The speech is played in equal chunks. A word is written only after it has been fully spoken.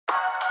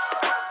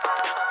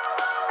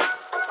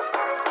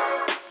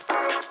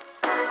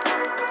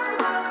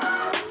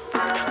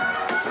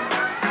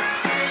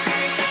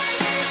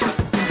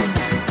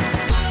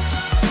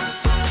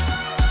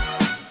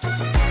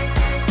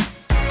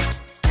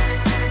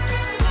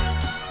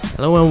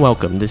Hello and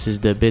welcome. This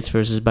is the Bits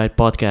vs. Bytes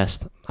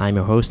podcast. I'm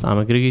your host,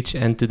 Amar Grigic,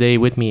 and today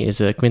with me is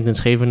Quintin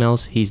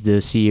Schevernels. He's the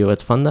CEO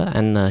at Funda,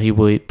 and he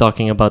will be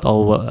talking about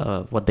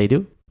all what they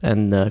do.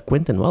 And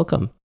Quintin,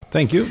 welcome.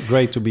 Thank you.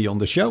 Great to be on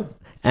the show.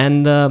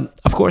 And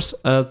of course,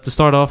 to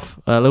start off,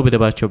 a little bit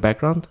about your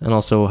background and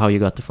also how you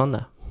got to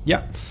Funda.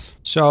 Yeah.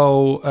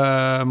 So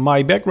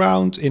my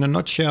background, in a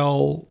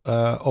nutshell,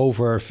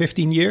 over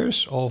 15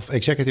 years of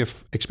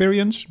executive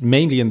experience,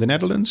 mainly in the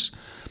Netherlands,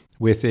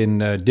 within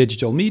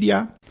digital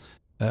media.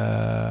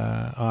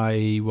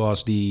 I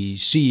was the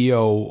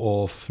CEO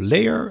of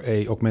Layer,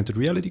 a augmented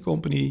reality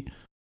company.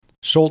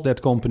 Sold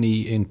that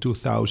company in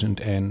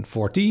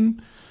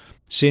 2014.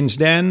 Since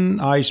then,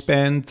 I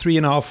spent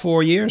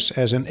 3.5-4 years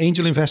as an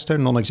angel investor,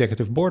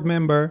 non-executive board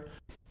member.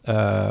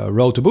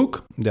 Wrote a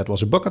book. That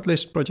was a bucket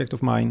list project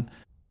of mine.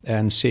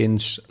 And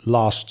since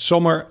last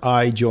summer,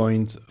 I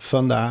joined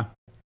Funda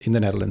in the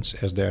Netherlands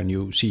as their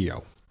new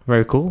CEO.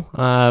 Very cool.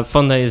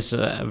 Funda is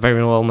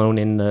very well known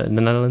in the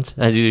Netherlands,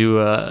 as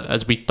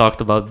we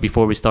talked about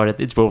before we started.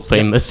 It's world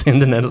famous in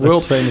the Netherlands.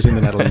 World famous in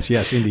the Netherlands,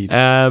 yes, indeed.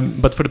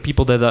 But for the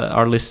people that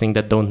are listening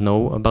that don't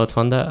know about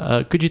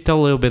Funda, could you tell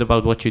a little bit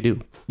about what you do?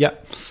 Yeah.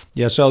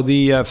 So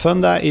the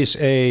Funda is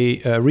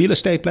a real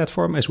estate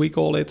platform, as we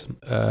call it.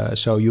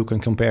 So you can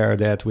compare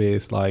that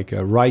with like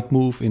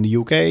Rightmove in the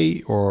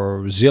UK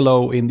or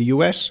Zillow in the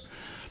US.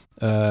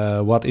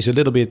 What is a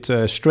little bit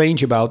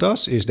strange about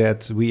us is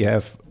that we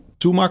have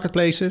two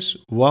marketplaces.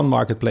 One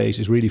marketplace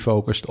is really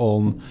focused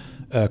on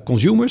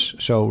consumers,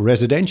 so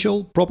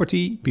residential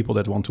property, people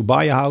that want to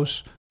buy a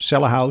house,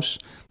 sell a house.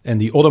 And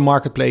the other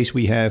marketplace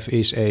we have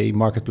is a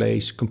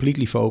marketplace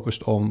completely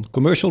focused on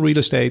commercial real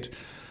estate.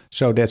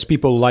 So that's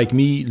people like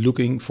me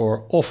looking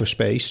for office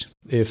space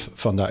if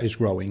Funda is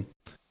growing.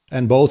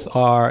 And both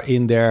are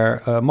in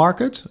their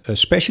market,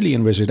 especially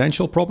in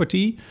residential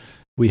property.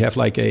 We have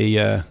like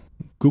a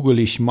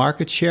Google-ish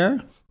market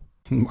share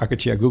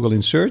Google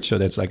in search. So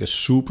that's like a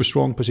super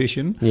strong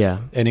position.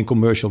 Yeah. And in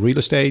commercial real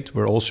estate,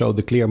 we're also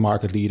the clear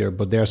market leader,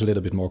 but there's a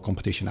little bit more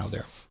competition out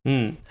there.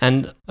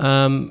 And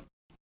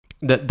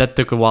that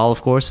took a while,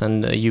 of course,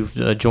 and you've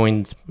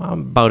joined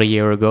about a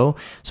year ago.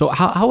 So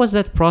how was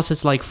that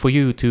process like for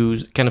you to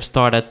kind of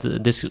start at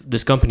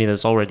this company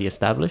that's already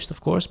established,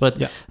 of course,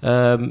 but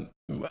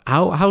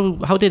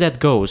how did that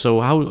go? So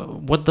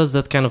what does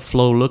that kind of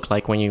flow look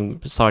like when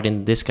you start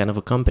in this kind of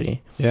a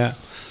company?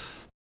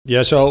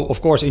 Yeah, so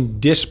of course, in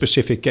this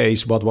specific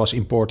case, what was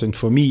important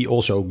for me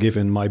also,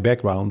 given my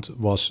background,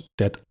 was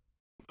that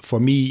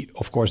for me,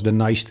 of course, the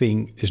nice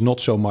thing is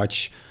not so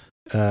much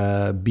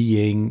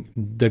being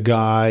the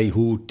guy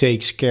who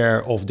takes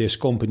care of this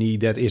company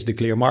that is the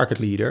clear market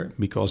leader,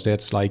 because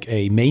that's like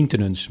a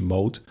maintenance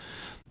mode.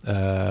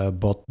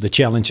 But the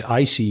challenge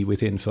I see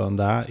within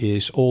Funda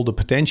is all the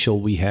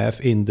potential we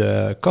have in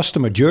the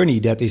customer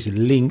journey that is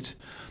linked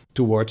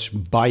towards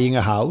buying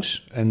a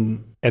house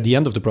and at the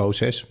end of the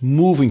process,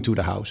 moving to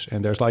the house.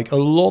 And there's like a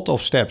lot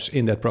of steps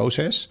in that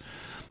process.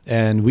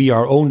 And we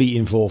are only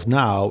involved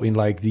now in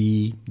like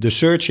the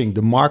searching,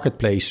 the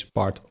marketplace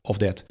part of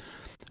that.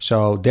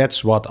 So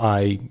that's what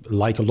I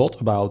like a lot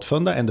about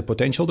Funda and the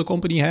potential the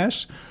company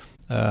has.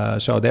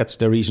 So that's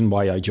the reason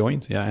why I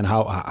joined. Yeah, and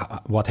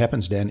what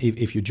happens then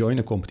if you join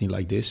a company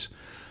like this?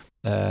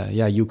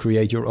 You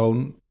create your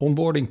own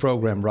onboarding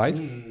program, right?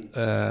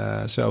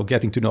 So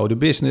getting to know the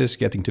business,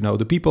 getting to know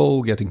the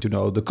people, getting to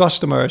know the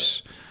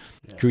customers,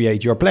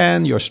 create your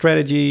plan, your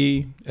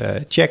strategy,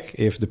 check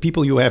if the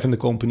people you have in the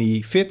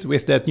company fit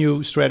with that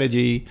new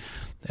strategy,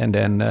 and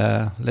then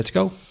let's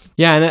go.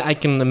 Yeah, and I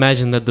can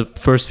imagine that the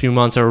first few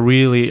months are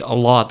really a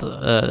lot.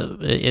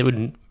 It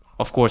would,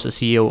 of course, a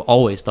CEO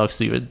always talks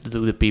to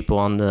the people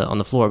on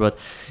the floor, but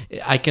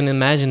I can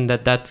imagine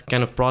that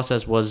kind of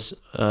process was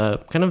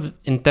kind of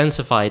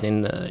intensified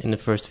in the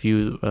first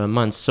few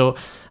months. So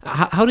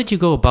how did you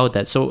go about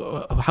that?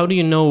 So how do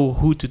you know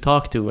who to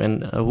talk to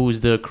and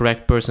who's the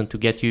correct person to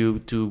get you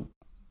to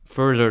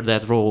further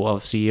that role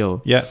of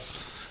CEO? Yeah,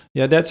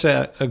 that's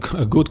a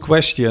good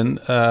question.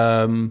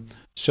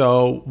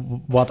 So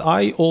what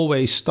I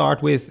always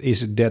start with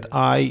is that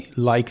I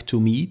like to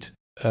meet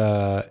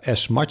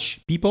as much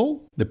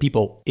the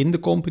people in the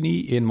company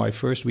in my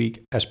first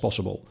week as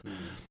possible.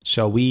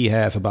 So we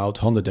have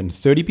about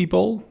 130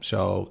 people.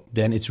 So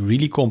then it's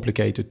really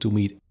complicated to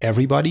meet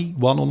everybody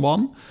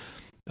one-on-one.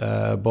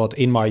 But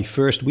in my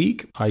first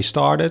week, I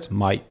started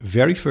my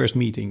very first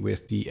meeting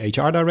with the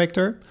HR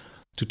director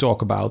to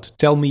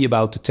tell me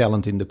about the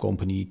talent in the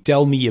company,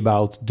 tell me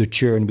about the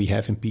churn we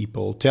have in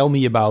people, tell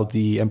me about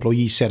the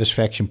employee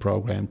satisfaction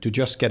program, to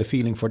just get a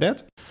feeling for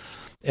that.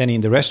 And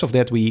in the rest of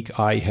that week,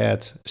 I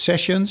had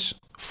sessions,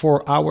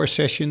 4-hour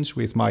sessions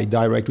with my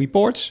direct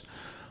reports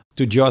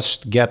to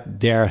just get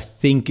their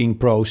thinking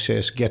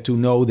process, get to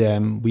know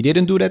them. We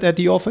didn't do that at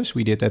the office.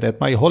 We did that at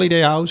my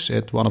holiday house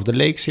at one of the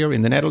lakes here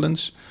in the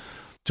Netherlands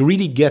to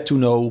really get to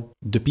know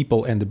the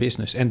people and the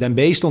business. And then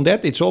based on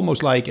that, it's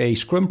almost like a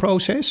scrum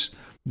process.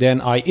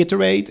 Then I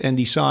iterate and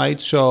decide,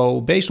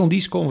 so based on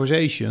these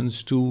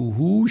conversations, to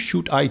who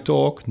should I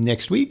talk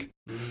next week?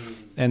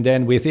 And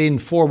then within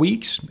 4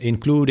 weeks,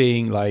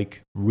 including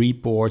like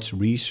reports,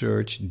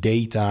 research,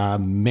 data,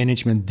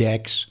 management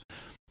decks,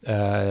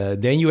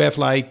 then you have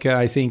like,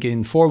 I think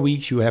in 4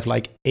 weeks, you have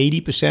like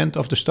 80%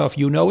 of the stuff,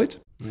 you know it.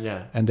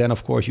 Yeah. And then,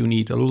 of course, you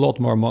need a lot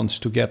more months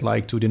to get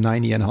like to the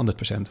 90 and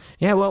 100%.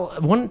 Yeah, well,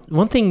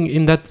 one thing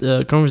in that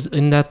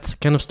in that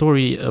kind of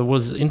story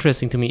was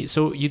interesting to me.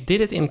 So you did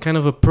it in kind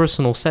of a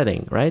personal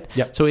setting, right?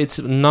 Yeah. So it's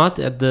not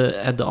at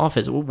the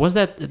office. Was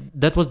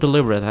that was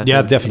deliberate? I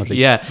think. Definitely.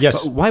 Yeah.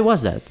 Yes. But why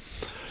was that?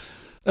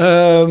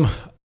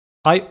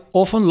 I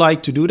often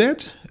like to do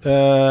that,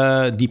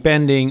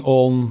 depending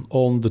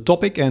on the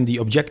topic and the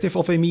objective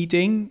of a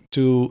meeting,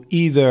 to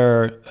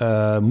either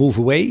move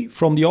away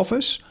from the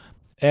office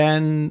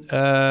and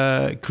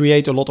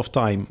create a lot of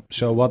time.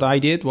 So what I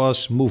did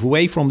was move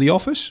away from the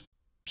office.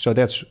 So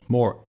that's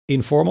more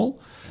informal.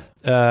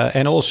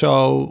 And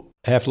also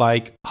have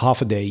like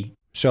half a day.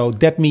 So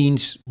that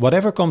means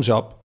whatever comes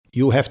up,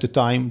 you have the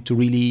time to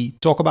really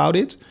talk about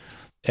it.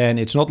 And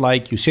it's not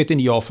like you sit in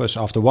the office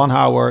after 1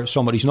 hour,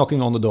 somebody's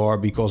knocking on the door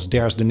because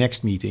there's the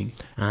next meeting.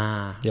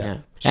 Yeah.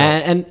 So,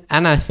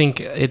 and I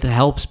think it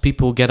helps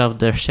people get out of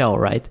their shell,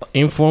 right?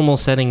 Informal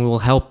setting will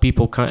help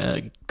people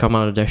come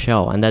out of their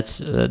shell, and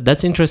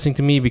that's interesting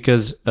to me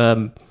because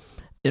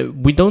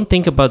we don't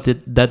think about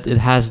it that it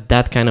has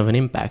that kind of an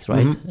impact,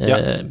 right?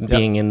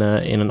 Being in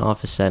an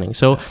office setting.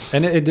 So,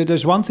 and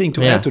there's one thing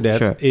to add to that.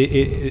 Sure.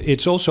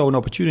 It's also an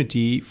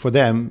opportunity for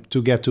them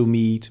to get to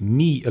meet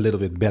me a little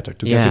bit better,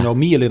 to get to know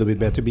me a little bit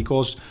better,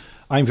 because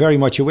I'm very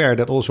much aware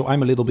that also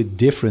I'm a little bit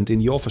different in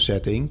the office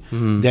setting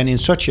than in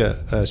such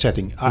a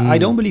setting. I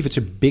don't believe it's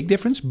a big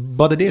difference,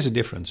 but it is a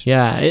difference.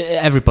 Yeah,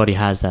 everybody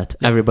has that.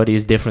 Everybody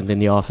is different in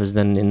the office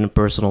than in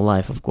personal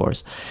life, of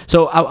course.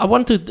 So I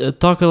want to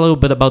talk a little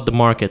bit about the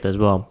market as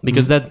well,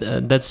 because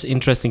that's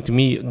interesting to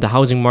me. The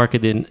housing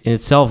market in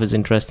itself is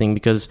interesting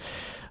because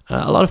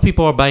a lot of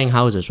people are buying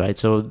houses, right?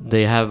 So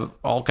they have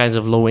all kinds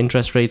of low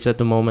interest rates at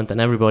the moment, and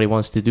everybody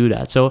wants to do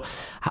that. So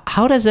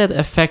how does that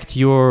affect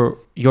your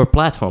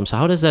platform? So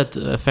how does that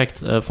affect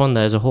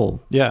Funda as a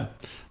whole? Yeah.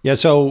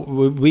 So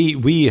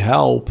we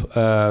help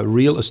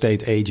real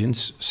estate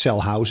agents sell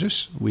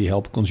houses. We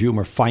help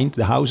consumer find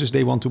the houses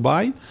they want to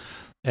buy.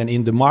 And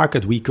in the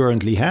market we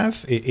currently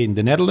have in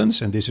the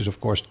Netherlands, and this is of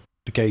course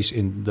the case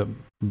in the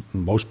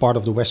most part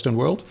of the Western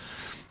world,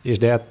 is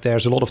that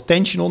there's a lot of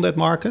tension on that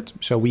market.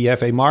 So we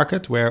have a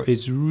market where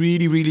it's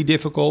really, really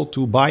difficult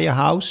to buy a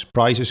house.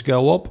 Prices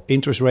go up,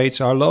 interest rates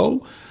are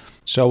low.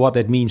 So what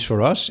that means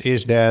for us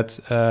is that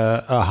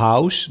a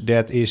house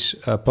that is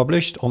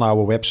published on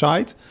our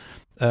website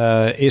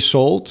is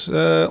sold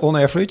on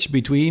average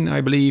between,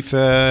 I believe,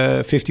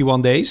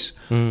 51 days.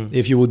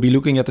 If you would be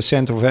looking at the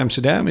center of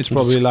Amsterdam, it's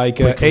probably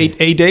like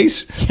 8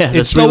 days. Yeah,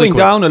 it's slowing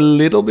down a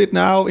little bit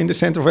now in the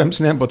center of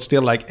Amsterdam, but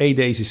still like 8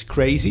 days is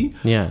crazy.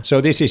 Yeah.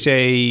 So this is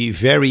a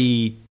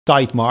very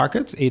tight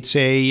market. It's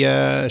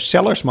a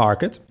seller's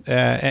market,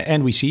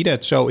 and we see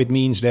that. So it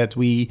means that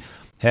we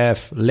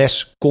have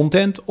less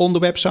content on the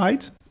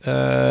website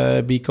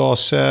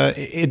because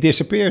it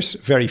disappears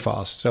very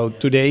fast. So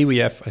today we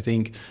have, I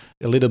think,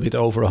 a little bit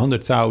over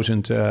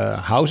 100,000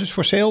 houses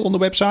for sale on the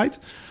website,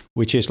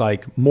 which is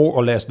like more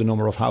or less the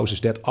number of houses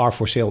that are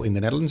for sale in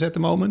the Netherlands at the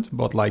moment.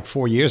 But like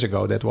 4 years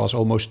ago, that was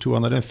almost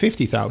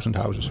 250,000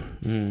 houses.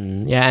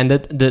 Yeah, and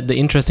the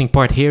interesting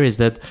part here is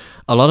that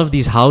a lot of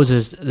these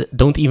houses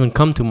don't even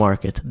come to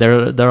market. There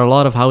are a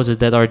lot of houses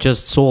that are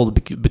just sold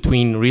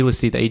between real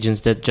estate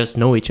agents that just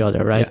know each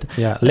other, right?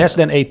 Yeah. Less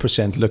than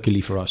 8%,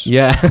 luckily for us.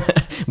 Yeah,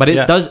 but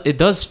it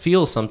does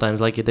feel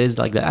sometimes like it is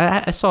like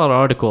that. I saw an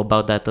article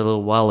about that a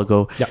little while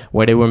ago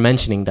where they were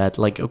mentioning that,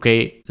 like,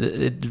 okay,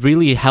 it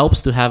really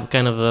helps to have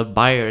kind of a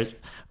buyer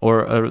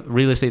or a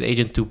real estate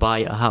agent to buy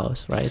a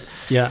house, right?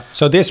 Yeah.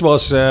 So this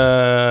was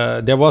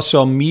there was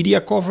some media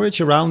coverage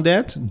around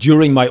that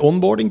during my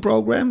onboarding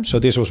program. So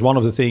this was one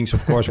of the things,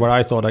 of course, where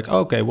I thought like,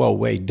 okay, well,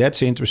 wait,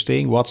 that's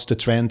interesting. What's the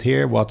trend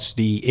here? What's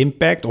the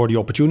impact or the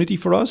opportunity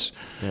for us?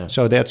 Yeah.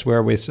 So that's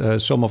where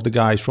with some of the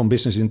guys from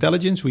Business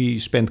Intelligence, we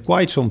spent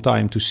quite some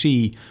time to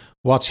see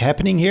what's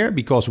happening here,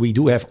 because we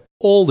do have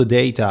all the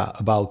data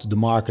about the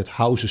market,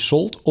 houses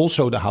sold,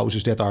 also the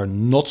houses that are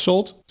not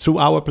sold through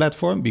our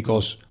platform,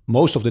 because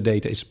most of the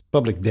data is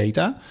public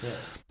data. Yeah.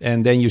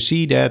 And then you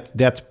see that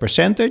that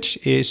percentage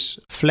is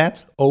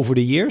flat over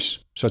the years.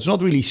 So it's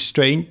not really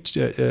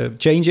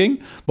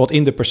changing, but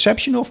in the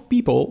perception of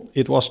people,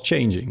 it was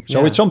changing.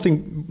 So it's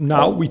something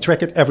now we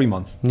track it every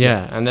month.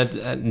 Yeah, and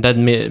that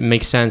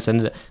makes sense.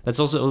 And that's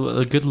also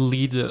a good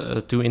lead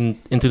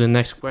into the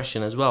next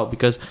question as well,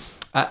 because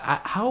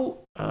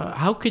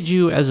how could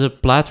you as a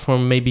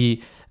platform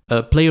maybe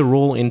play a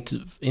role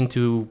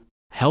into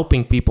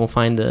helping people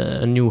find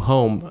a new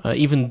home,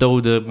 even though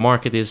the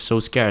market is so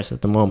scarce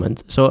at the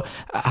moment? So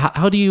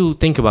how do you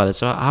think about it?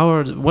 So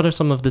what are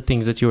some of the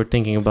things that you were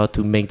thinking about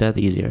to make that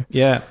easier?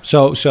 Yeah,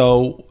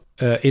 so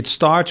it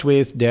starts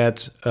with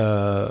that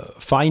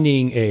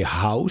finding a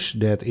house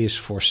that is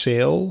for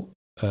sale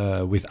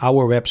with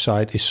our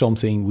website is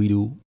something we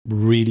do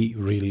really,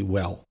 really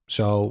well.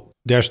 So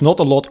there's not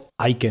a lot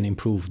I can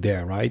improve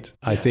there, right?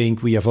 I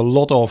think we have a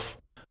lot of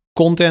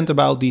content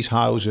about these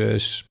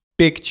houses,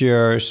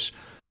 pictures,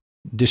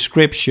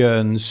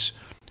 descriptions,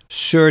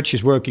 search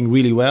is working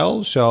really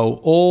well. So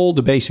all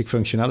the basic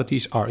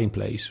functionalities are in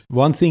place.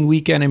 One thing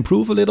we can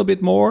improve a little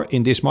bit more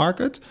in this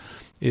market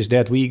is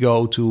that we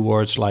go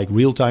towards like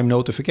real-time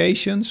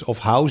notifications of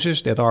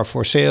houses that are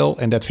for sale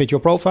and that fit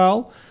your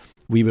profile.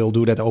 We will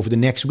do that over the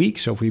next week.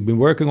 So we've been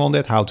working on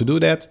that, how to do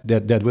that.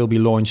 That will be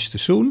launched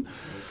soon.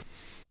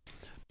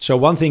 So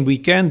one thing we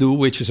can do,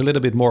 which is a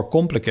little bit more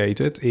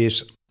complicated,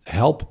 is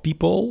help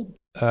people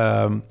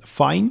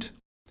find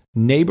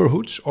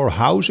neighborhoods or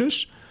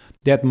houses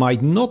that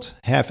might not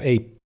have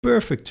a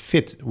perfect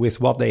fit with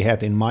what they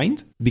had in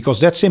mind, because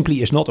that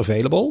simply is not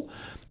available,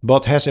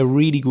 but has a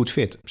really good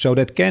fit. So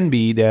that can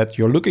be that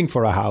you're looking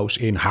for a house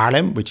in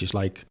Haarlem, which is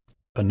like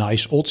a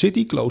nice old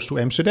city close to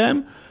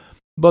Amsterdam.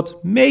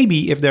 But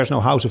maybe if there's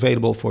no house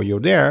available for you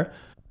there,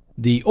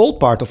 the old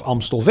part of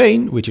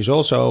Amstelveen, which is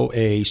also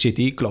a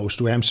city close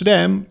to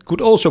Amsterdam,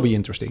 could also be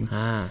interesting.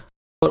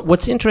 But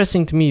what's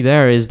interesting to me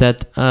there is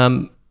that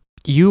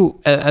you,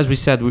 as we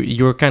said,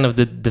 you're kind of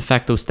the de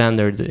facto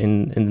standard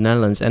in the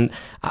Netherlands. And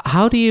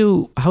how do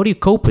you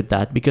cope with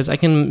that? Because I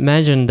can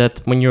imagine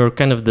that when you're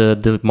kind of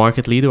the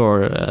market leader,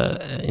 or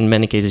in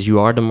many cases you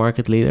are the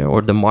market leader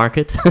or the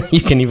market,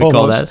 you can even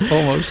call that.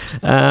 Almost.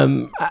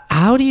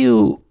 How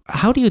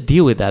do you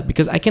deal with that?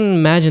 Because I can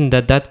imagine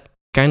that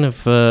kind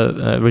of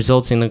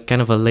results in a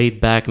kind of a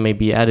laid back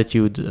maybe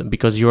attitude,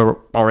 because you're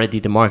already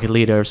the market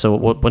leader. So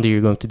what are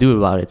you going to do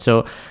about it?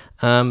 So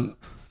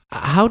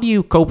how do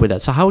you cope with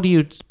that? So how do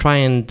you try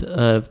and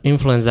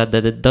influence that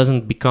it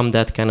doesn't become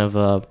that kind of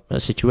a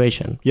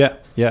situation?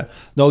 Yeah.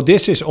 No,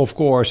 this is of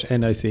course,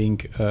 and I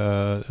think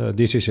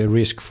this is a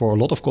risk for a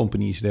lot of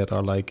companies that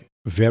are like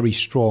very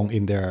strong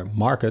in their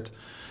market,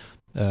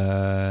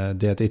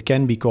 that it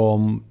can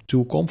become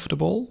too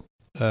comfortable.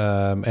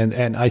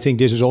 And I think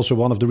this is also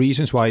one of the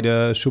reasons why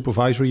the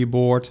supervisory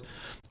board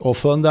of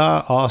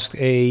Funda asked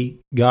a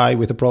guy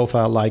with a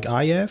profile like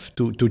I have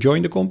to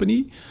join the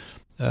company.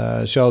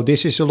 So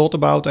this is a lot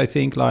about, I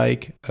think,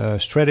 like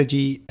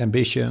strategy,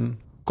 ambition,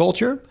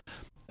 culture.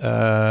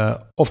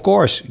 Of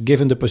course,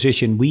 given the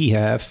position we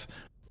have,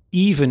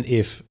 even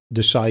if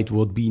the site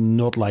would be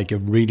not like a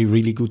really,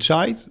 really good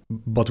site,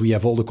 but we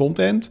have all the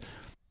content,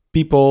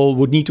 people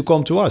would need to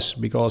come to us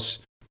because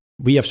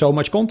we have so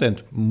much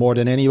content, more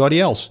than anybody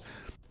else.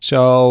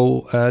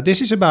 So this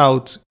is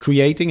about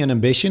creating an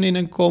ambition in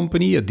a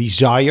company, a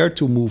desire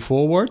to move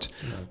forward,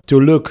 to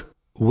look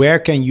where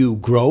can you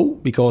grow?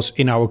 Because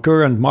in our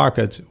current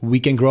market, we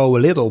can grow a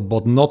little,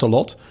 but not a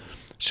lot.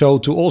 So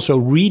to also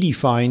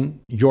redefine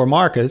your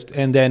market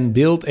and then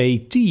build a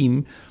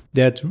team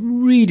that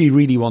really,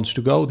 really wants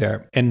to go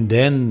there. And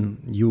then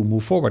you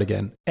move forward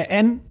again.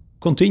 And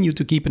continue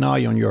to keep an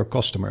eye on your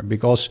customer.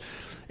 Because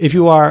if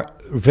you are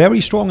very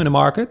strong in the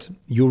market,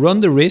 you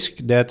run the risk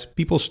that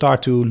people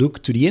start to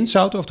look to the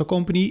inside of the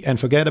company and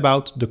forget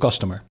about the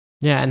customer.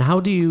 Yeah, and how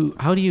do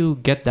you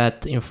get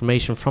that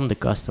information from the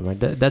customer?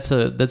 That's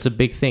a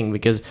big thing,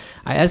 because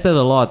I ask that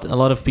a lot. A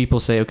lot of people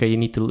say, okay, you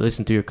need to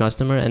listen to your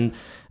customer, and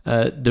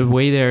the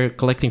way they're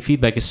collecting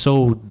feedback is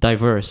so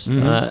diverse.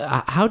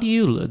 How do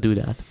you do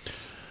that?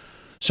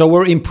 So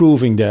we're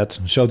improving that.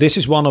 So this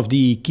is one of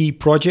the key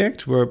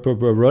projects we're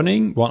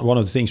running. One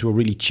of the things we're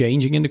really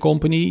changing in the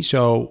company.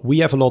 So we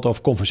have a lot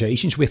of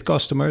conversations with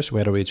customers,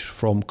 whether it's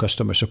from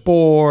customer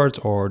support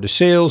or the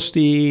sales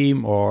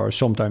team, or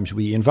sometimes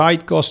we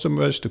invite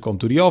customers to come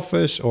to the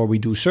office, or we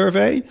do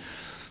survey.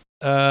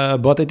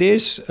 But it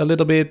is a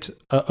little bit,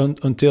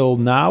 until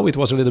now, it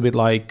was a little bit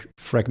like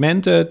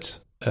fragmented.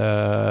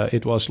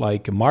 It was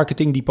like a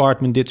marketing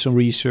department did some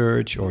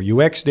research, or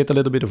UX did a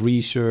little bit of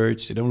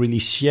research. They don't really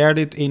share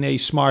it in a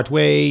smart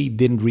way,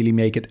 didn't really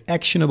make it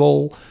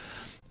actionable.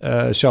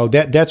 So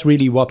that's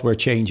really what we're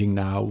changing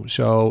now.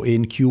 So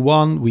in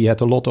Q1, we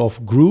had a lot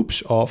of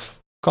groups of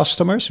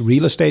customers,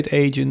 real estate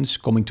agents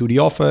coming to the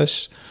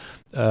office,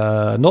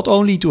 not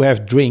only to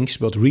have drinks,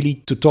 but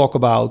really to talk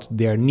about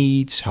their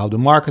needs, how the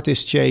market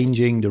is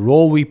changing, the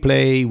role we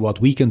play,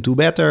 what we can do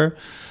better.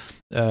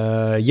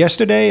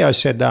 Yesterday, I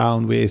sat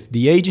down with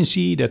the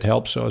agency that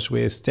helps us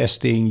with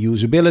testing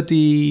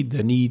usability,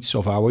 the needs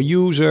of our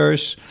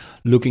users,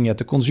 looking at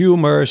the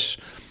consumers.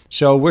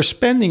 So we're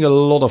spending a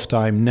lot of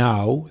time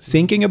now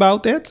thinking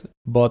about that,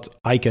 but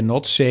I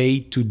cannot say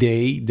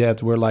today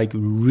that we're like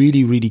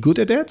really, really good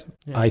at that.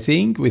 Yeah. I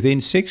think within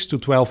 6 to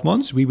 12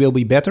 months, we will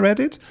be better at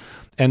it.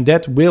 And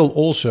that will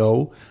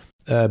also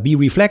be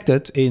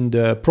reflected in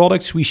the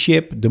products we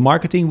ship, the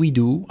marketing we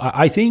do.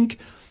 I think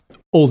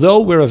although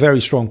we're a very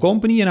strong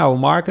company in our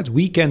market,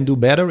 we can do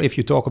better if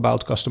you talk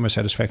about customer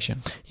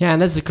satisfaction. Yeah,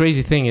 and that's the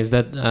crazy thing, is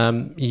that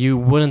you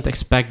wouldn't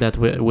expect that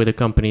with a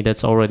company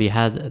that already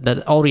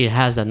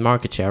has that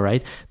market share,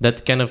 right?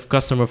 That kind of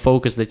customer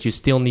focus that you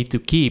still need to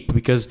keep,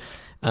 because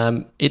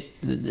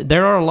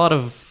there are a lot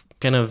of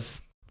kind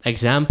of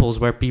examples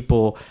where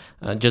people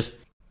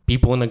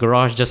people in the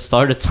garage just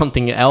started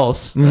something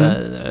else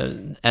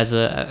as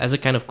a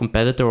kind of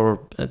competitor, or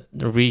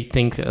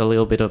rethink a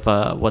little bit of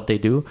what they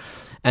do,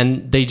 and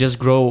they just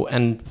grow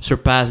and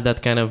surpass that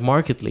kind of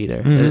market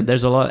leader.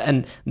 There's a lot,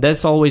 and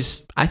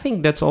I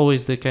think that's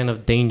always the kind of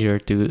danger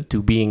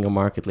to being a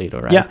market leader,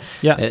 right?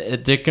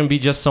 There can be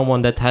just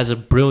someone that has a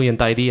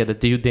brilliant idea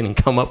that you didn't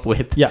come up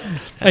with.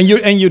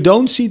 And you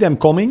don't see them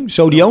coming,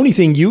 so the only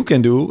thing you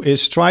can do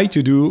is try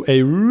to do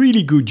a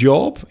really good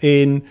job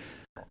in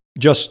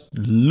just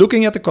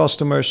looking at the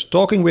customers,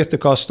 talking with the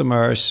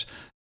customers,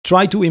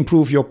 try to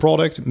improve your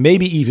product,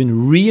 maybe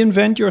even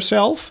reinvent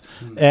yourself,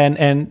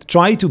 and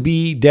try to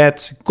be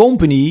that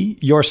company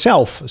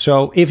yourself.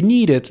 So if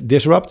needed,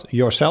 disrupt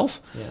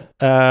yourself.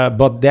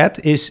 But that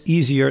is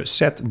easier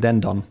said than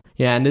done.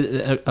 Yeah, and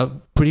a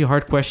pretty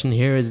hard question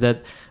here is that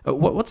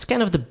what's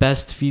kind of the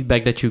best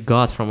feedback that you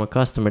got from a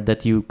customer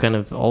that you kind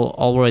of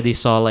already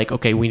saw, like,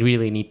 okay, we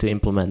really need to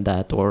implement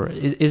that? Or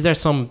is there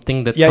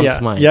something that comes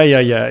to mind?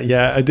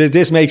 Yeah.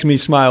 This makes me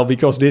smile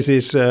because this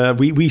is,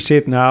 we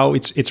sit now,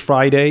 it's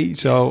Friday,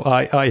 so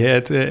I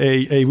had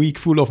a week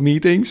full of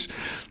meetings.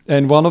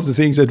 And one of the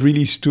things that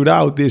really stood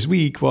out this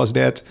week was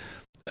that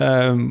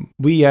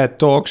we had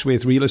talks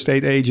with real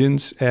estate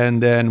agents,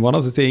 and then one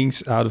of the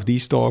things out of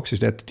these talks is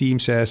that the team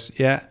says,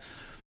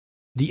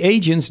 the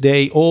agents,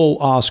 they all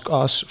ask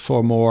us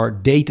for more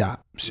data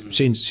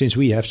since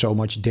we have so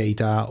much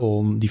data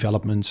on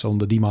developments on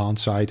the demand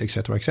side,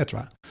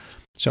 etc.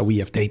 So we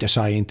have data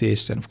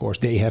scientists, and of course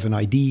they have an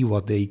idea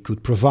what they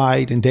could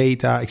provide in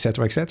data,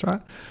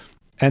 etc.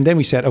 And then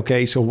we said,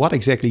 okay, so what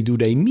exactly do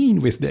they mean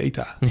with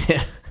data?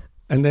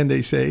 And then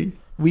they say,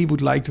 we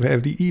would like to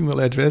have the email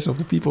address of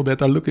the people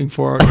that are looking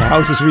for the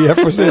houses we have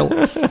for sale.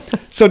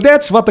 So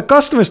that's what the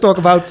customers talk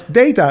about,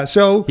 data.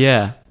 So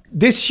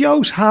this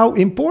shows how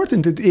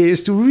important it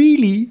is to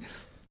really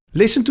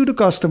listen to the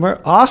customer,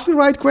 ask the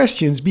right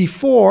questions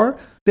before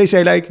they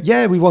say, like,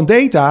 we want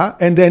data.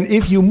 And then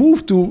if you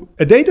move to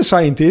a data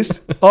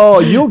scientist,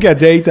 you'll get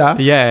data.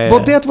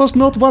 But that was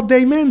not what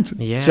they meant.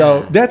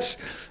 So that's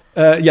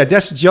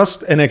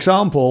just an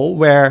example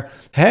where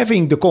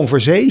having the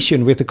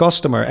conversation with the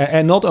customer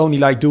and not only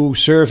like do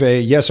survey,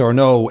 yes or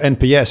no,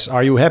 NPS,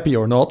 are you happy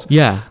or not?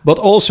 But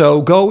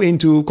also go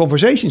into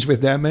conversations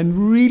with them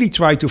and really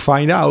try to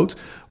find out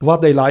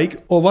what they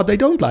like or what they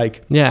don't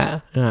like.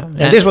 And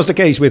this was the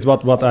case with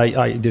what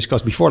I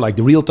discussed before, like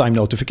the real-time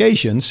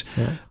notifications.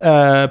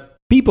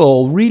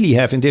 People really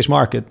have in this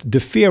market the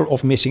fear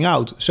of missing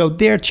out. So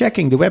they're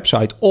checking the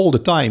website all the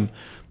time.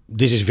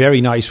 This is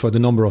very nice for the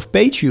number of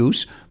page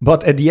views,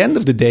 but at the end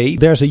of the day,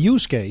 there's a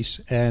use case.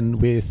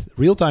 And with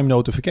real-time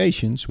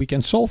notifications, we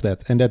can solve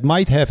that. And that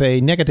might have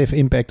a negative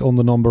impact on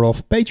the number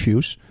of page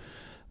views.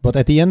 But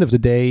at the end of the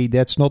day,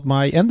 that's not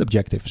my end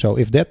objective. So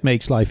if that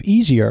makes life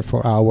easier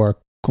for our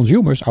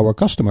consumers, our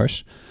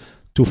customers,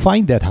 to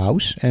find that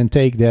house and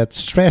take that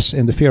stress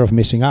and the fear of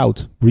missing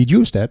out,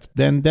 reduce that,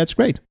 then that's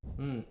great.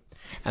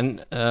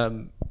 And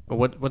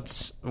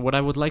what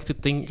I would like to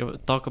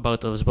talk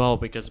about as well,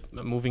 because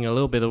moving a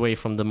little bit away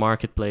from the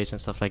marketplace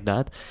and stuff like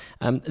that,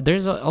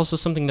 there's also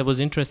something that was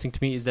interesting to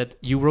me is that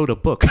you wrote a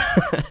book.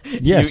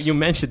 You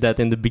mentioned that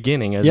in the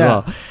beginning as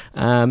well,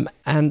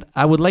 and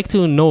I would like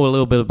to know a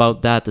little bit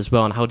about that as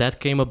well and how that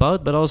came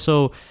about, but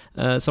also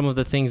some of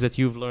the things that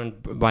you've learned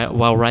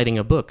while writing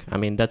a book. I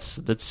mean,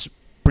 that's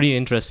pretty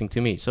interesting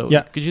to me. So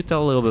could you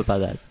tell a little bit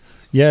about that?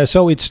 Yeah,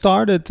 so it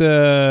started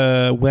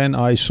when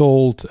I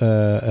sold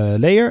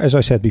Layer. As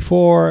I said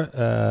before,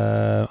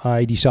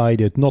 I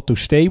decided not to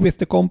stay with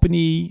the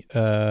company.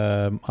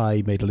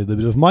 I made a little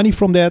bit of money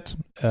from that.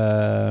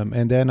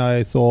 And then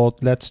I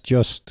thought, let's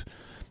just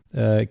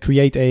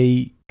create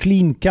a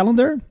clean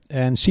calendar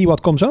and see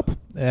what comes up.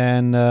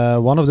 And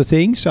one of the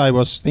things I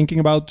was thinking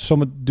about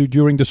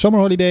during the summer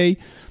holiday,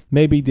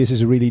 maybe this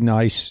is a really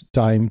nice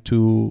time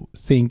to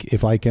think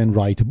if I can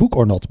write a book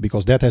or not,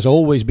 because that has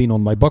always been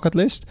on my bucket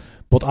list,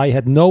 but I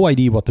had no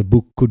idea what the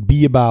book could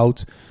be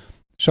about.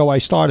 So I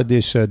started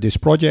this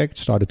project,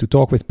 started to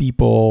talk with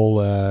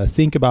people,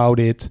 think about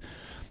it.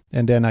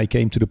 And then I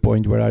came to the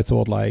point where I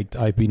thought, like,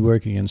 I've been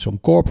working in some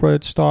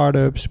corporate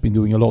startups, been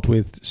doing a lot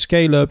with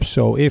scale-ups.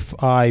 So if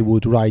I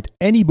would write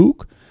any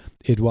book,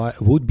 it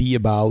would be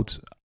about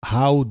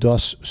how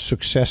does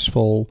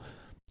successful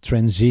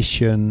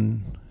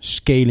transition,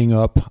 scaling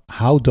up,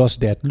 how does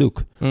that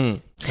look?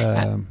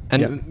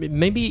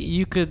 Maybe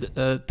you could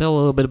tell a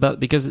little bit about,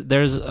 because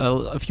there's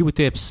a few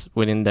tips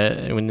within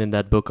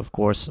that book, of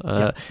course,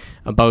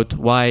 about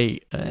why.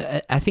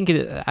 I think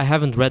I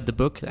haven't read the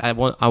book. I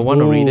want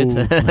to read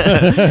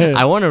it.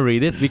 I want to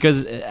read it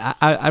because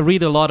I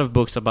read a lot of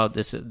books about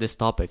this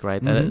topic,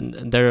 right?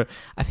 And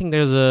I think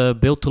there's a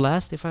Built to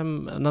Last, if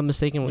I'm not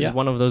mistaken, which is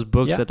one of those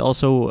books that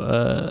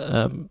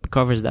also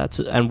covers that,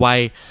 and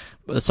why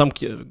some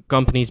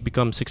companies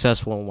become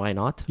successful and why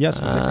not. Yes,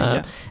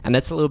 exactly. And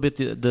that's a little bit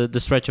the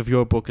stretch of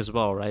your book as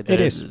well, right?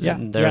 It is.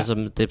 There's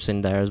some tips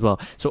in there as well.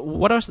 So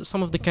what are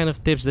some of the kind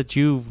of tips that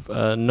you've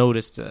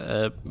noticed,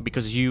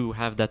 because you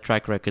have that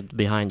track record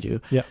behind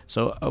you? Yeah.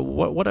 So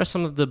what are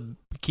some of the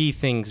key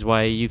things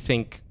why you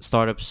think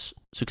startups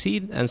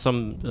succeed and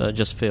some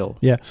just fail.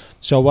 Yeah.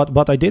 So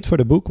what I did for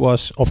the book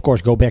was, of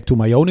course, go back to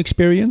my own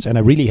experience, and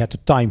I really had the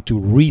time to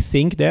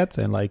rethink that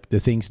and like the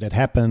things that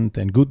happened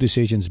and good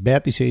decisions,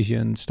 bad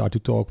decisions, start to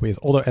talk with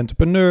other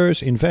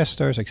entrepreneurs,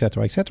 investors,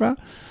 etc., etc.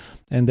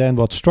 And then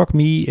what struck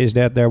me is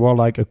that there were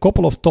like a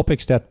couple of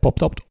topics that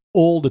popped up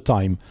all the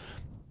time.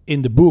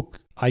 In the book,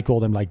 I call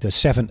them like the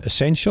 7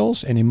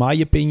 essentials. And in my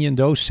opinion,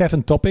 those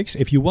 7 topics,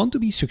 if you want to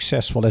be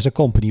successful as a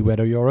company,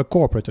 whether you're a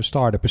corporate, a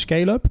startup, a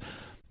scale-up,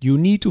 you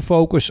need to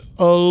focus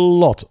a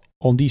lot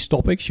on these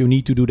topics. You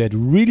need to do that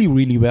really,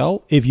 really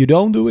well. If you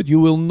don't do it, you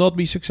will not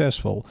be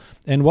successful.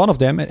 And one of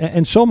them,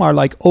 and some are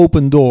like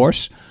open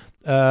doors,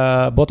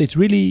 but it's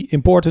really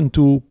important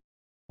to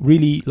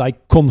really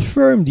like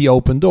confirm the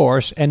open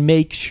doors and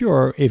make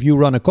sure if you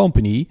run a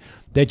company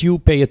that you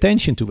pay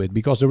attention to it,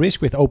 because the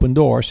risk with open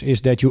doors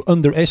is that you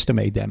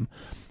underestimate them.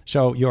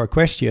 So your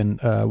question,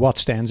 what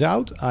stands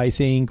out? I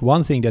think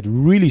one thing that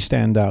really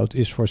stands out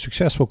is for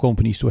successful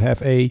companies to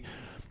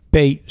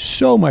pay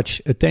so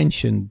much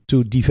attention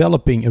to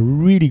developing a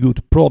really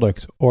good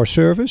product or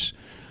service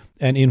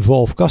and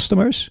involve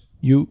customers.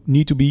 You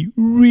need to be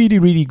really,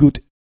 really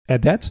good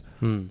at that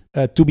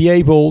to be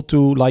able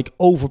to like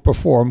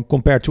overperform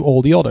compared to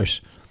all the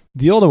others.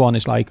 The other one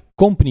is like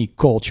company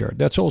culture.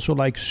 That's also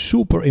like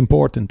super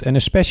important. And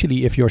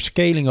especially if you're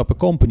scaling up a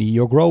company,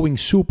 you're growing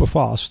super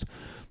fast.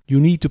 You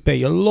need to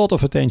pay a lot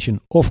of attention,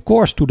 of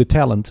course, to the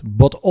talent,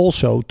 but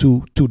also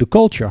to the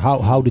culture,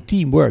 how the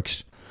team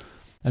works.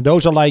 And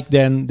those are like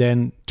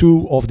then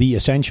 2 of the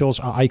essentials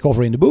I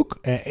cover in the book.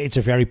 It's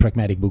a very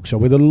pragmatic book. So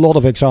with a lot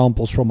of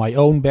examples from my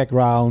own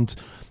background,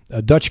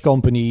 Dutch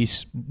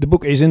companies. The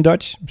book is in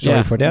Dutch.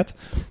 Sorry for that.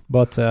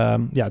 But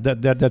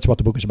that's what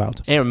the book is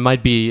about. It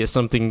might be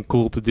something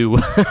cool to do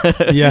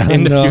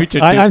in the future.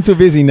 I'm too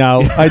busy now.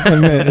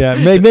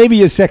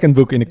 Maybe a second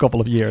book in a couple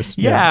of years.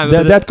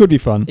 That could be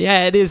fun.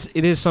 Yeah, it is.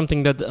 It is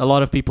something that a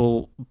lot of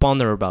people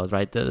ponder about,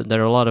 right? There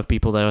are a lot of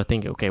people that are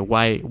thinking, okay,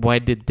 why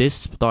did this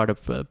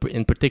startup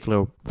in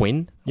particular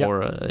win? Yeah.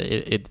 Or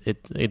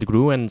it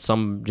grew and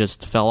some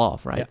just fell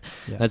off, right?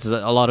 Yeah. That's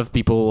a lot of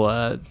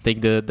people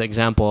take the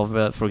example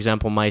of, for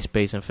example,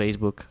 MySpace and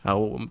Facebook.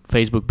 How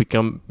Facebook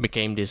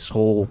became this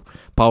whole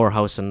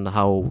powerhouse and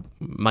how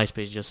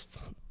MySpace just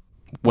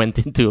went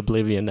into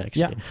oblivion,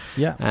 actually.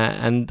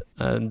 And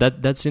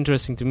that's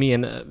interesting to me,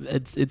 and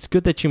it's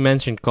good that you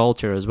mentioned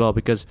culture as well,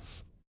 because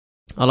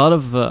a lot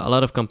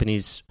of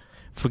companies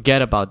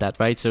forget about that,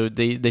 right? So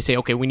they say,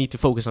 okay, we need to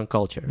focus on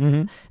culture,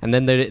 and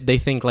then they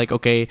think like,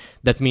 okay,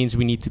 that means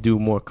we need to do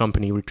more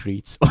company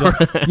retreats.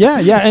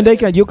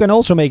 And you can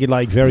also make it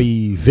like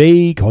very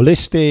vague,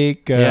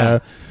 holistic.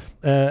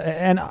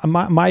 And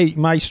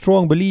my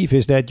strong belief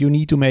is that you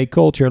need to make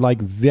culture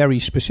like very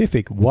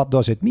specific. What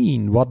does it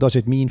mean? What does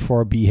it mean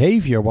for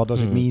behavior? What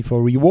does it mean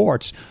for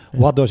rewards?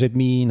 What does it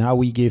mean how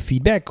we give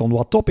feedback? On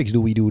what topics do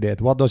we do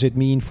that? What does it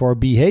mean for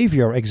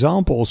behavior?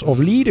 Examples of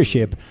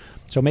leadership.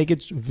 So make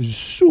it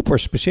super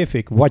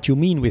specific what you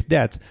mean with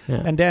that.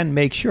 And then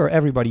make sure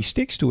everybody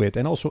sticks to it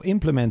and also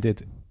implement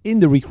it in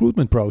the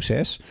recruitment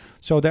process.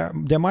 So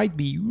there might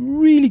be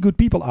really good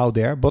people out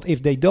there, but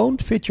if they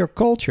don't fit your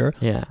culture,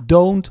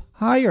 don't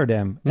hire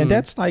them. And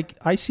that's like,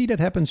 I see that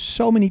happen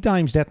so many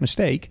times, that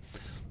mistake.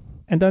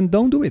 And then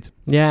don't do it.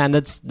 Yeah, and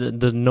that's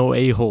the no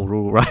a-hole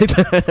rule, right?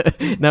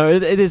 No,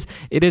 it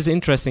is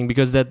interesting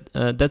because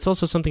that's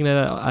also something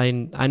that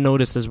I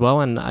noticed as well,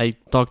 and I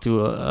talked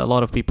to a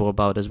lot of people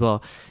about as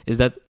well, is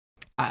that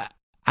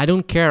I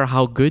don't care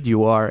how good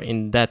you are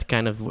in that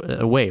kind of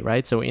way,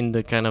 right? So in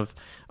the kind of,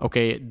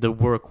 okay, the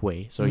work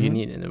way. So you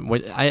need,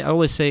 I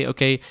always say,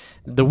 okay,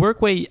 the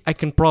work way I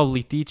can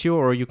probably teach you,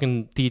 or you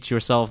can teach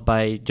yourself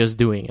by just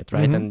doing it,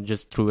 right? And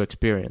just through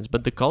experience.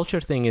 But the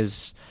culture thing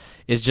is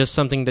just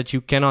something that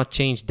you cannot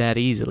change that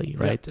easily,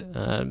 right?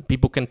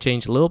 People can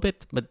change a little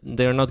bit, but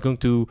they're not going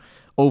to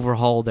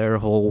overhaul their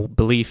whole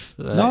belief.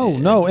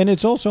 No, and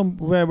it's also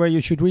where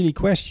you should really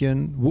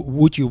question,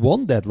 would you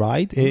want that,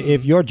 right?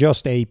 If you're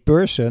just a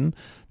person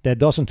that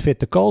doesn't fit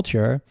the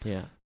culture,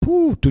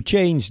 to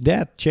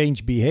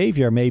change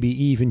behavior, maybe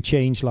even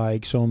change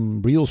like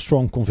some real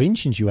strong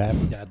convictions you have,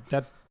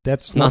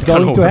 that's not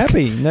going to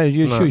happen. No,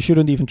 you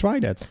shouldn't even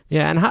try that.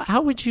 Yeah, and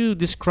how would you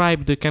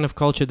describe the kind of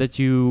culture that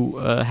you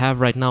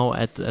have right now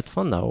at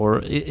Funda? Or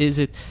is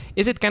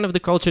it kind of the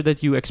culture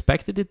that you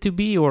expected it to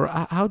be? Or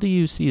how do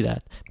you see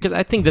that? Because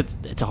I think that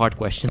it's a hard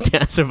question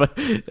to answer. But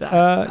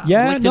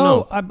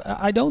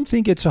I don't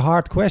think it's a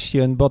hard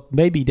question, but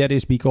maybe that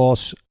is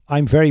because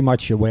I'm very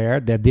much aware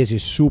that this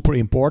is super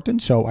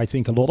important. So I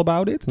think a lot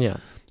about it. Yeah.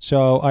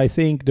 So I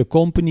think the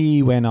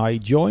company when I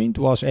joined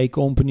was a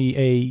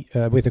company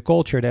with a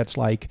culture that's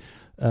like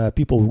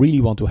people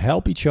really want to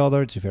help each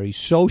other. It's a very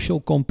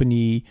social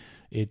company.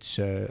 It's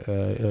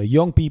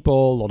young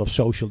people, a lot of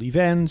social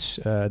events.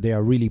 They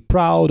are really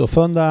proud of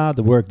Funda,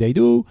 the work they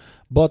do,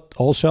 but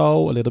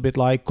also a little bit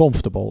like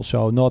comfortable.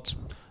 So not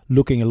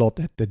looking a lot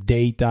at the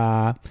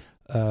data,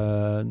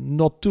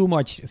 not too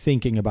much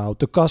thinking about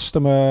the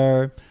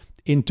customer,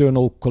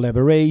 internal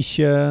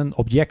collaboration,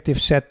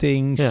 objective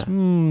settings,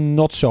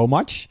 not so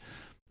much.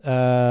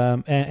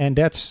 And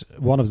that's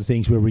one of the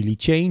things we're really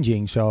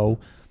changing. So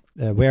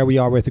where we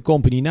are with the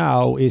company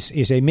now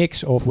is a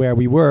mix of where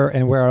we were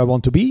and where I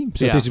want to be.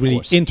 So this is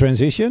really in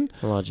transition.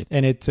 Logic.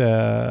 And it,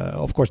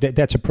 of course,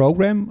 that's a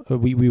program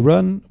we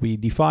run. We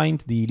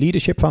defined the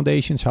leadership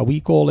foundations, how we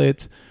call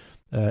it.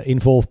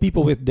 Involve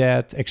people with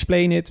that,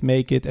 explain it,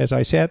 make it, as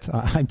I said,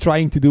 I'm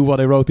trying to do what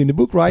I wrote in the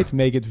book, right?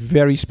 Make it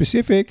very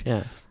specific,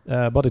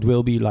 but it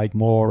will be like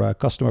more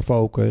customer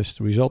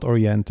focused, result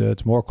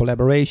oriented, more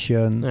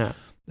collaboration. Yeah.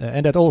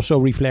 And that also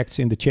reflects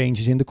in the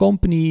changes in the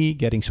company,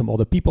 getting some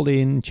other people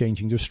in,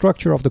 changing the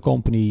structure of the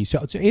company.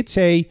 So it's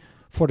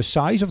for the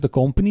size of the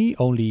company,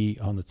 only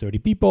 130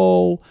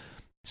 people.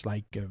 It's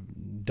like a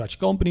Dutch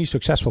company,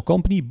 successful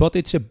company, but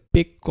it's a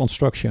big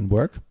construction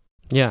work.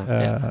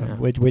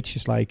 Which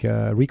is like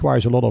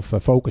requires a lot of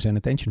focus and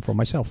attention from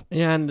myself.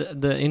 Yeah, and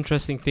the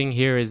interesting thing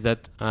here is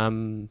that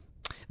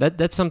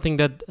that's something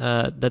that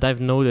I've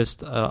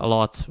noticed a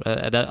lot.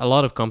 That a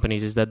lot of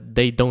companies is that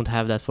they don't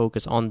have that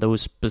focus on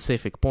those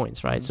specific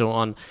points, right? So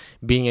on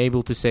being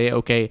able to say,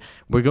 okay,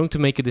 we're going to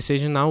make a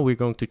decision now. We're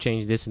going to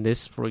change this and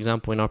this, for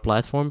example, in our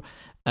platform,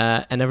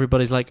 and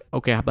everybody's like,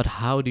 okay, but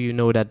how do you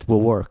know that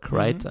will work,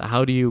 right?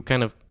 How do you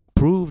kind of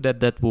prove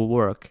that will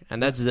work?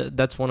 And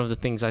that's one of the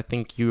things I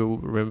think you're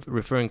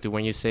referring to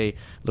when you say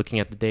looking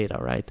at the data,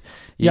 right?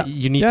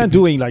 You need to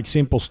doing like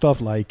simple stuff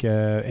like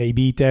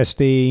A/B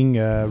testing,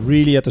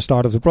 really at the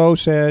start of the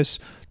process.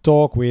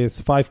 Talk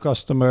with 5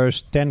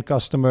 customers, 10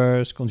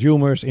 customers,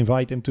 consumers,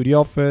 invite them to the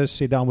office,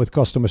 sit down with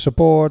customer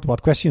support.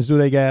 What questions do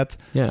they get?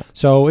 Yeah.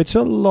 So it's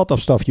a lot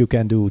of stuff you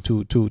can do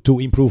to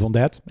improve on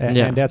that.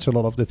 And that's a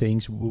lot of the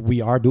things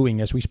we are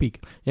doing as we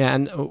speak. Yeah,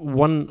 and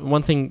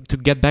one thing to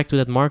get back to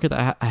that market,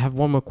 I have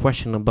one more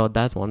question about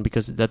that one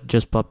because that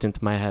just popped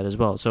into my head as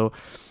well. So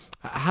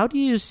how do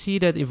you see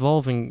that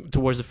evolving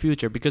towards the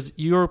future? Because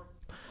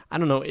I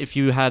don't know if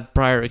you had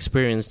prior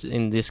experience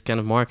in this kind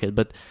of market,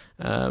 but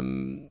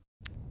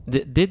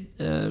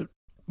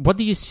what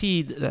do you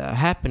see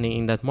happening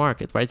in that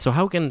market, right? So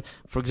how can,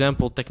 for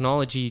example,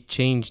 technology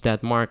change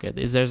that market?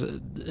 Is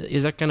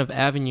there kind of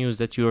avenues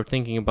that you're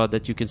thinking about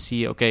that you can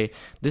see, okay,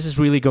 this is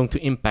really going to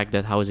impact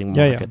that housing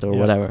market or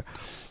whatever?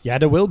 Yeah,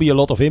 there will be a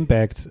lot of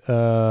impact.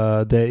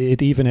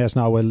 It even has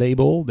now a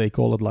label. They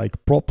call it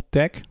like prop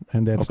tech,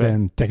 and that's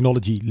then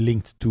technology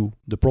linked to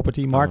the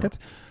property market.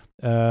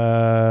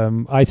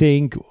 I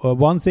think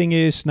one thing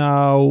is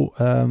now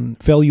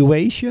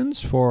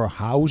valuations for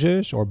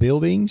houses or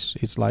buildings.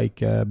 It's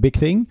like a big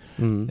thing,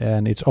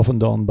 and it's often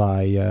done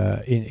by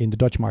in the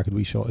Dutch market.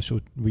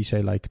 We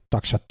say like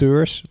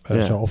taxateurs.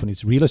 So often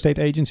it's real estate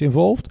agents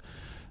involved.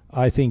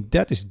 I think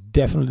that is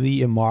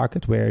definitely a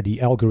market where the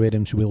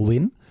algorithms will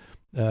win.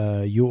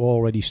 You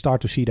already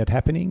start to see that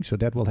happening, so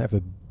that will have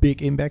a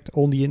big impact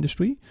on the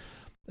industry.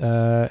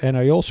 And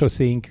I also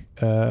think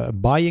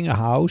buying a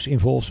house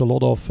involves a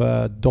lot of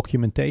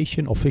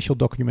documentation, official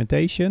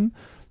documentation.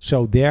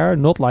 So there,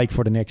 not like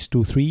for the next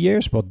 2-3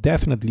 years, but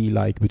definitely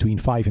like between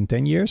 5 and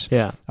 10 years.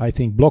 Yeah. I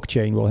think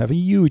blockchain will have a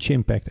huge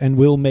impact and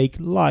will make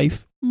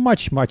life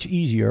much, much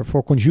easier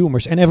for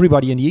consumers and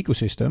everybody in the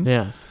ecosystem.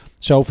 Yeah.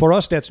 So for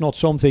us, that's not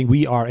something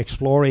we are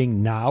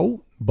exploring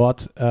now,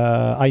 but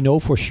I know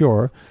for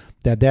sure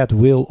that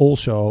will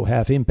also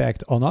have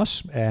impact on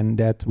us, and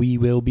that we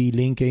will be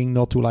linking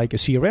not to like a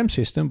CRM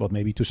system, but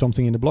maybe to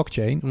something in the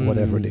blockchain,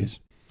 whatever it is.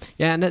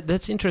 Yeah, and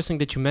that's interesting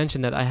that you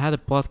mentioned that. I had a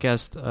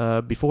podcast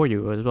before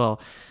you as well,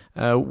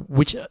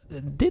 which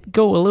did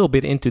go a little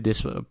bit into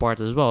this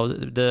part as well.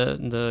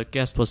 The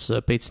guest was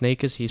Pete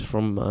Snakes. He's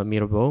from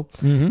Mirabeau,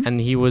 and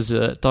he was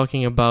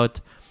talking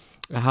about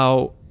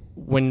how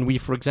when we,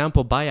 for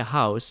example, buy a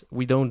house,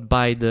 we don't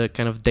buy the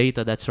kind of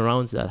data that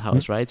surrounds that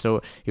house, right?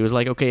 So he was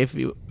like, okay, if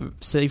you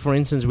say, for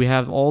instance, we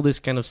have all this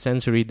kind of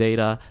sensory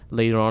data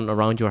later on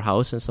around your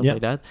house and stuff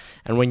like that,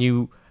 and when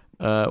you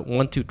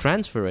want to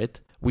transfer it,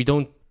 we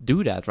don't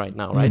do that right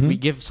now, right? We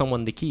give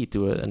someone the key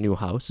to a new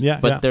house,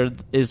 but there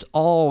is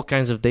all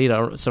kinds of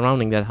data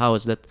surrounding that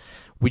house that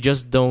we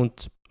just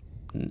don't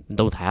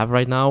have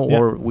right now,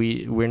 or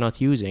we're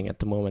not using at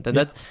the moment.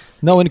 And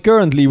and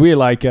currently we're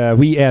like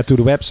we add to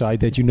the website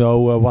that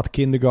what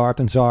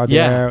kindergartens are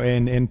there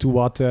and to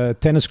what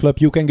tennis club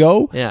you can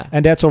go,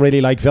 and that's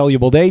already like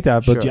valuable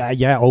data. But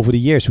over the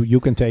years you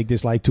can take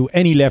this like to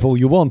any level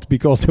you want,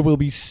 because there will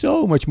be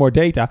so much more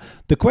data.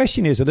 The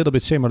question is a little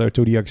bit similar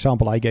to the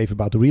example I gave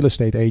about the real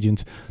estate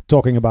agent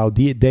talking about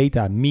the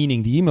data,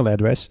 meaning the email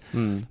address.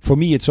 For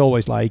me, it's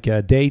always like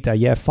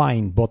data,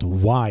 fine, but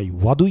why?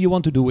 What do you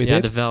want to do with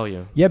it? The value.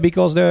 Yeah,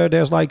 because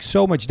there's like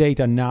so much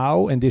data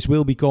now, and this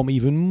will become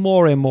even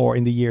more and more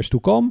in the years to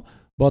come.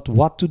 But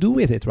what to do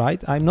with it,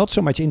 right? I'm not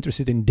so much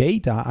interested in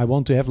data. I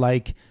want to have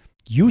like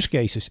use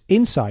cases,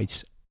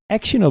 insights,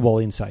 actionable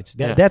insights.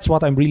 That's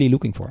what I'm really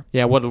looking for.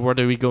 Yeah, what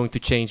are we going to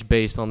change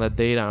based on that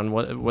data, and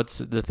what's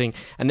the thing?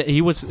 And he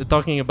was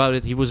talking about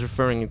it. He was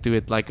referring to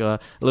it like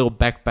a little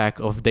backpack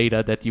of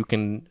data that you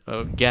can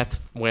get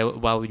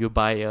while you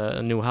buy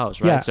a new house,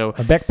 right? Yeah, so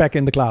a backpack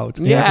in the cloud.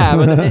 Yeah,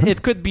 but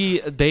it could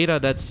be data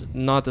that's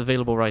not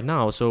available right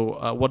now.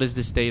 So what is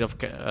the state of,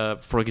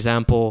 for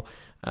example,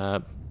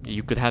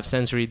 you could have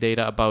sensory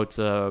data about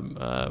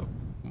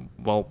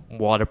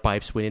water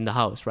pipes within the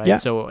house,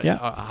 right? Or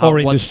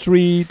in the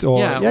street, or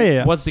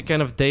what's the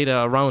kind of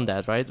data around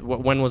that, right?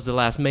 When was the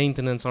last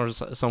maintenance, or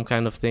some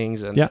kind of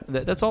things, and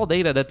that's all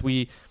data that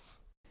we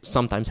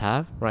sometimes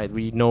have, right?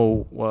 We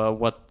know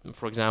what,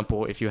 for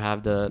example, if you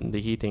have the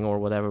heating or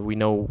whatever, we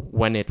know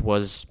when it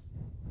was,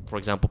 for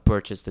example,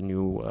 purchased a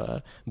new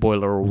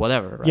boiler or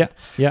whatever, right?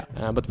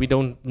 But we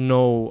don't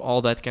know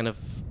all that kind of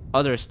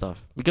other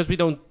stuff because we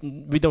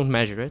don't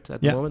measure it at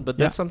the moment. But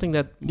that's something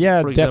that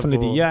for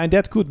definitely example, and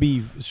that could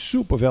be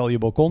super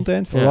valuable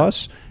content for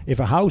us if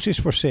a house is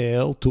for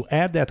sale, to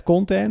add that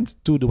content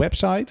to the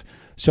website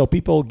so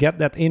people get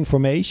that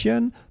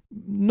information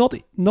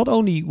not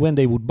only when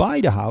they would buy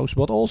the house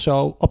but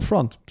also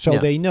upfront, so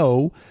they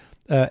know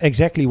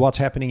exactly what's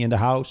happening in the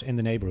house and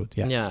the neighborhood.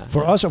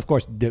 For us, of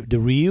course, the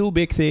real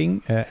big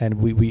thing, and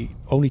we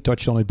only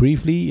touched on it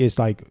briefly, is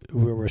like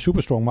we're a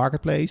super strong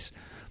marketplace.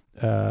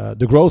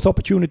 The growth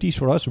opportunities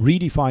for us,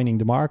 redefining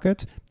the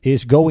market,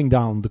 is going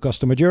down the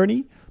customer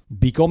journey,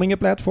 becoming a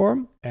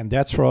platform, and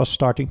that's for us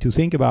starting to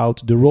think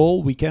about the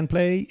role we can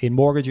play in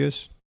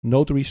mortgages,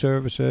 notary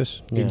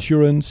services,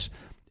 insurance,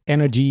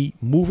 energy,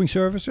 moving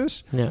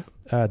services.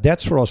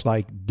 That's for us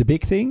like the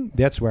big thing.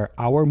 That's where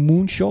our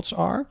moonshots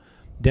are.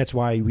 That's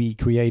why we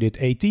created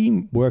a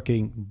team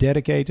working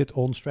dedicated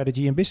on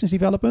strategy and business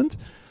development.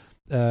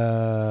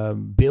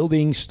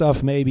 Building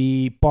stuff,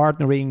 maybe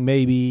partnering,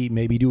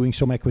 maybe doing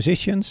some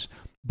acquisitions.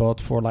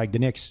 But for like the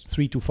next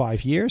 3 to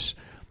 5 years,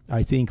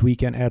 I think we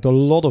can add a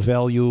lot of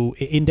value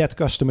in that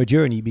customer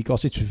journey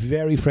because it's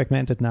very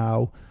fragmented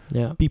now.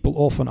 People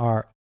often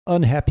are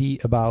unhappy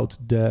about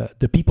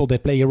the people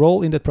that play a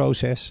role in that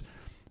process.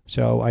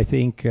 So I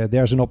think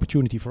there's an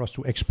opportunity for us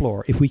to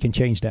explore if we can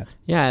change that.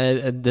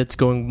 That's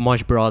going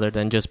much broader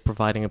than just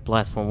providing a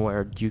platform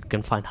where you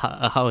can find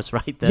a house,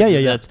 right?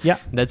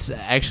 That's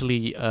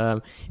actually,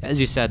 as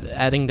you said,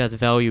 adding that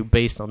value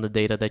based on the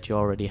data that you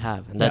already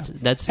have, and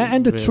that's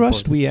and the really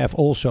trust important. we have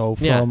also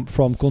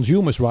from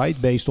consumers, right?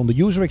 Based on the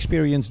user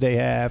experience they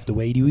have, the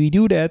way do we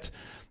do that.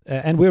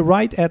 And we're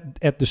right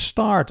at the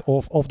start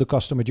of the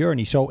customer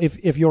journey. So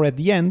if you're at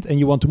the end and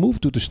you want to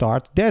move to the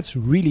start, that's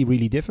really,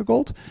 really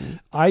difficult.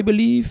 I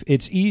believe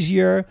it's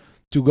easier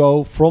to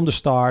go from the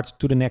start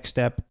to the next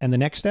step and the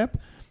next step.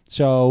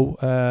 So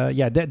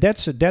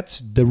that's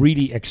the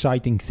really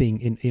exciting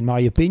thing in my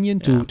opinion,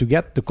 to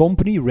get the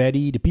company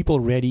ready, the people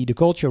ready, the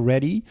culture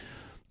ready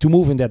to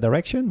move in that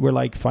direction. We're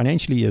like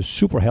financially a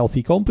super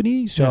healthy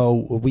company,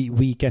 so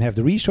we can have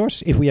the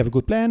resource. If we have a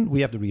good plan,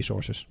 we have the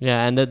resources.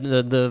 And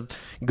the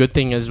good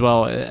thing as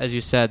well, as you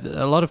said,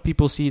 a lot of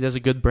people see it as a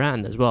good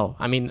brand as well.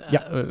 I mean,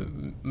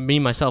 me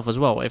myself as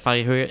well. If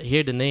I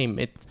hear the name,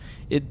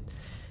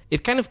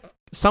 it kind of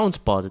sounds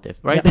positive,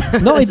 right?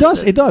 No, it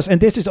does.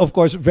 And this is, of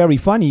course, very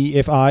funny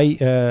if I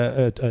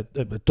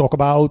talk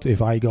about,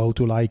 if I go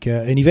to like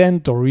an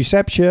event or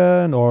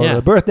reception or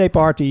a birthday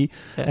party,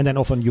 and then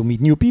often you meet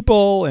new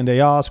people and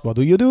they ask, what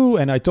do you do?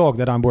 And I talk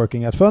that I'm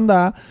working at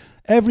Funda.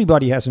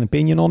 Everybody has an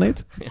opinion on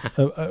it.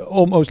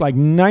 Almost like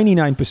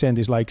 99%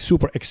 is like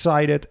super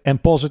excited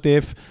and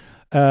positive.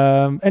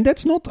 And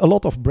that's not a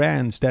lot of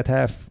brands that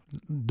have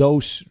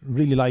those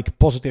really like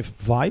positive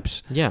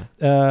vibes.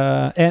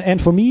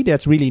 And for me,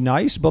 that's really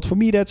nice. But for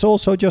me, that's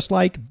also just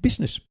like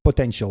business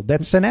potential.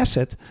 That's an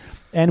asset.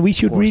 And we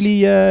should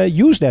really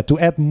use that to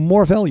add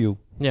more value.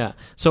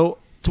 So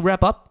to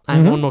wrap up, I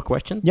have one more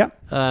question.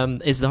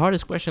 It's the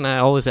hardest question I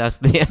always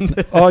ask at the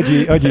end. Oh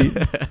gee.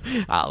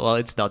 Well,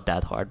 it's not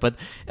that hard, but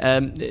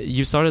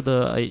you started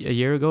a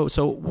year ago.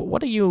 So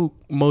what are you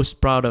most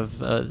proud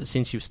of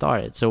since you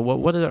started? So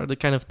what are the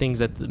kind of things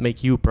that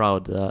make you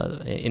proud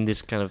in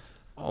this kind of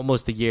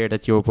almost a year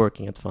that you're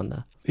working at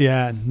Funda?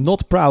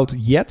 Not proud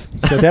yet.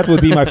 So that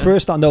would be my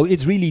first time. No,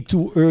 it's really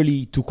too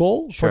early to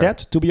call for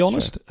that, to be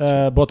honest.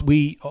 But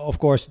we, of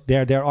course,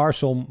 there are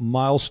some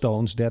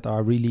milestones that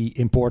are really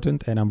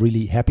important, and I'm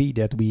really happy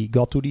that we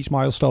got to these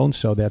milestones.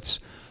 So that's,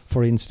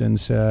 for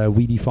instance,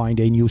 we defined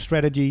a new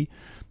strategy.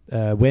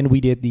 When we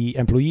did the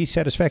employee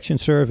satisfaction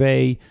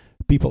survey,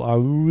 people are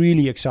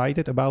really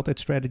excited about that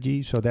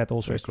strategy. So that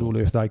also has to do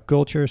with like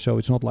culture. So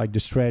it's not like the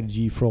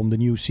strategy from the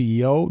new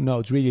CEO. No,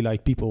 it's really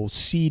like people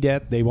see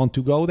that they want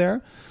to go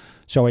there.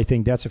 So I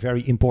think that's a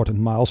very important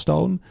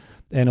milestone.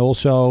 And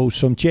also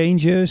some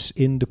changes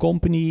in the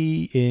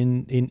company,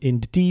 in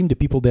the team, the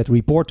people that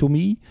report to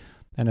me.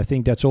 And I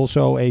think that's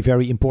also a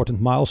very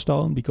important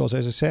milestone because,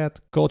 as I said,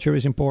 culture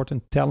is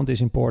important, talent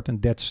is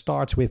important. That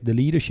starts with the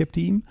leadership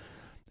team.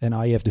 And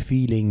I have the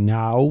feeling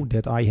now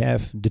that I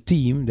have the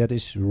team that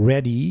is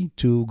ready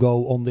to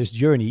go on this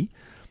journey.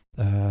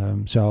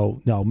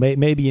 So no,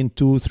 maybe in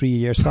 2-3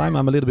 years' time,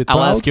 I'm a little bit proud.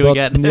 I'll ask you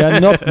again.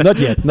 Not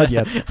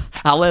yet.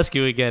 I'll ask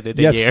you again in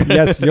a year.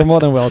 Yes, you're more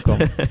than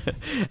welcome.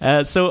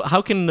 So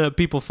how can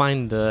people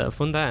find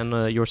Funda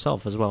and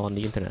yourself as well on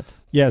the internet?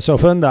 So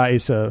Funda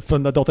is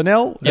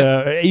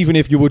Funda.nl. Even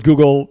if you would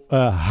Google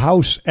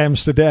House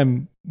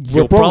Amsterdam,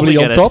 we're probably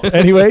on top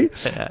anyway.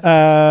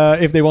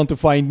 If they want to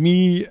find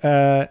me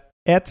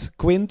at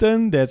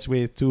Quintin, that's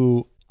with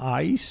 2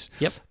 Eyes.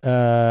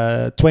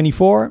 Yep.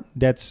 24,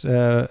 that's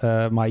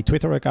my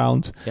Twitter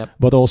account. Yep.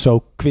 But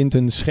also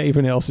Quintin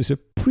Schevernels is a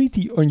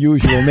pretty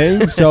unusual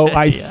name. So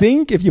I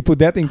think if you put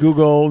that in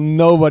Google,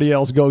 nobody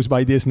else goes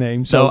by this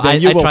name. So no,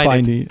 you will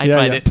find it. me. I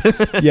tried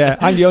it. Yeah,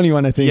 I'm the only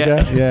one, I think.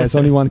 Yeah, it's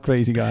only one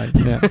crazy guy.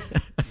 Yeah.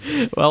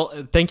 Well,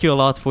 thank you a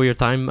lot for your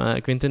time,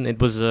 Quintin. It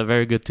was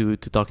very good to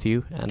talk to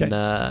you. And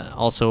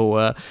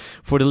also,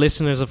 for the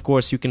listeners, of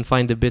course, you can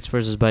find the Bits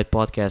vs. Bytes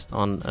podcast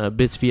on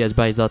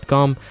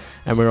bitsvsbytes.com.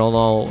 And we're on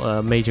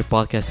all major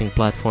podcasting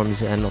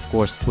platforms. And, of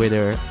course,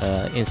 Twitter,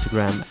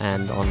 Instagram,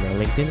 and on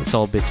LinkedIn. It's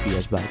all Bits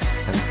vs. Bytes.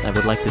 And I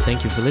would like to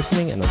thank you for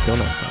listening. And until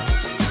next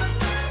time.